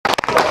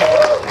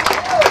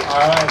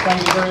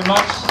Thank you very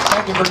much.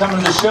 Thank you for coming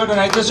to the show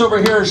tonight. This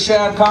over here is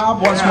Shad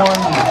Cobb, once more in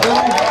the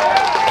building.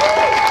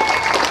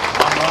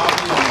 I'm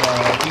Robbie,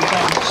 and we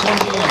thank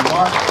Cindy and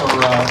Mark for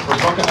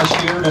booking us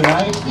here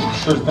tonight. I'm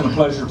sure it's been a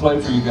pleasure to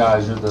play for you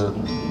guys. You're the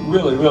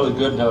really, really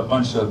good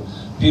bunch of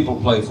people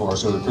play for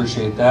us, so we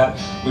appreciate that.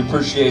 We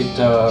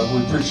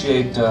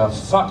appreciate,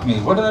 fuck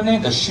me, what are their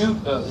names? The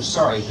Shootouts.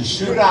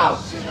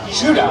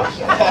 Shootouts.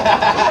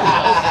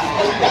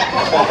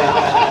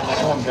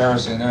 So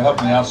embarrassing. They're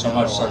helping me out so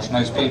much, such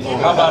nice people.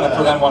 How about it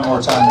for them one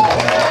more time?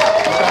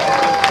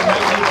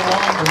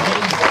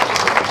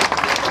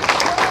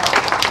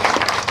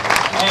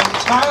 And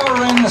Tyler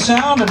ran the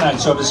sound tonight,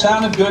 so if it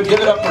sounded good, give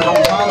it up for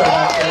old Tyler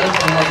out there. He's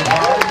been working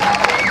hard.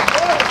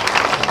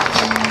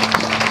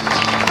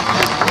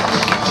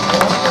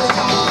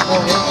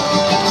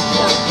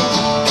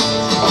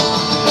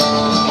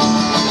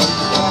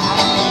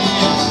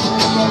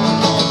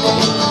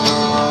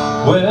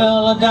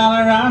 Well, a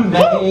dollar I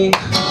make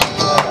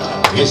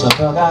is a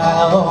buck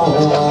I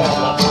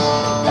owe,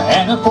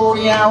 and a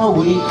 40-hour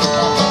week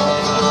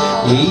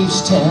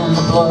leaves 10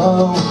 to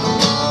blow.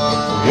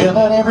 Yeah,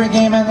 but every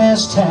game in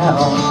this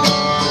town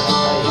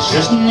is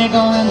just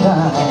nickel and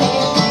dime,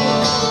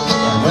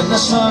 and when the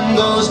sun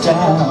goes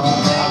down,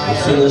 it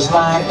feels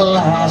like the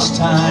last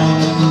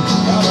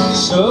time.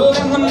 So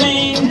in the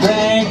main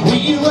drag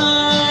we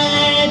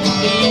ride,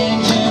 the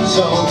engine's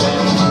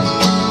open,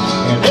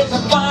 and there's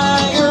a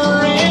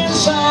fire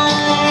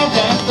inside.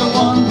 That's the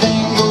one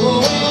thing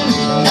going.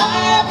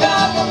 I've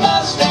got the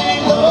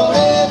Mustang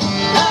loaded,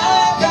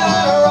 I've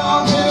got a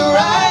wrong to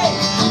right,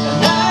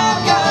 and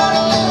I've got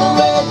a little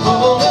red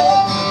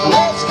bullet.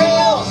 Let's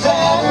go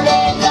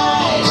Saturday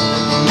night.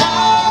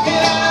 Now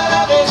get out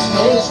of this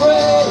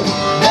raceway.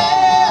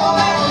 Nail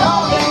that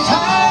talking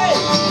tight.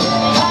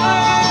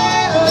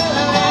 Higher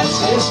than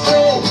that's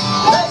history.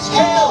 Let's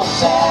kill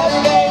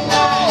Saturday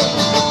night.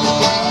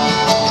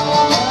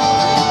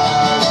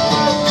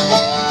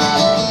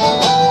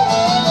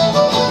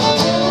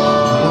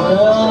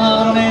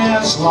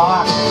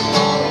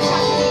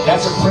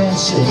 That's a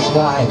prince's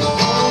life,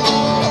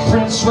 a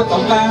prince with a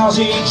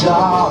lousy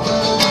job, a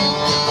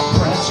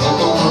prince with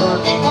a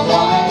working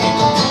wife,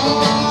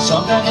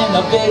 something in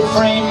the big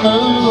frame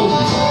mood.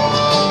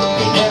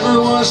 It never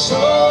was so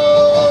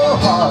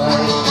hard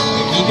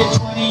to keep it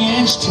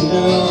 20-inch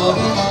tube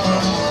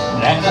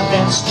and a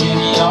fenced-in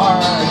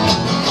yard.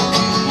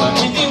 But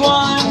if you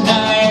one night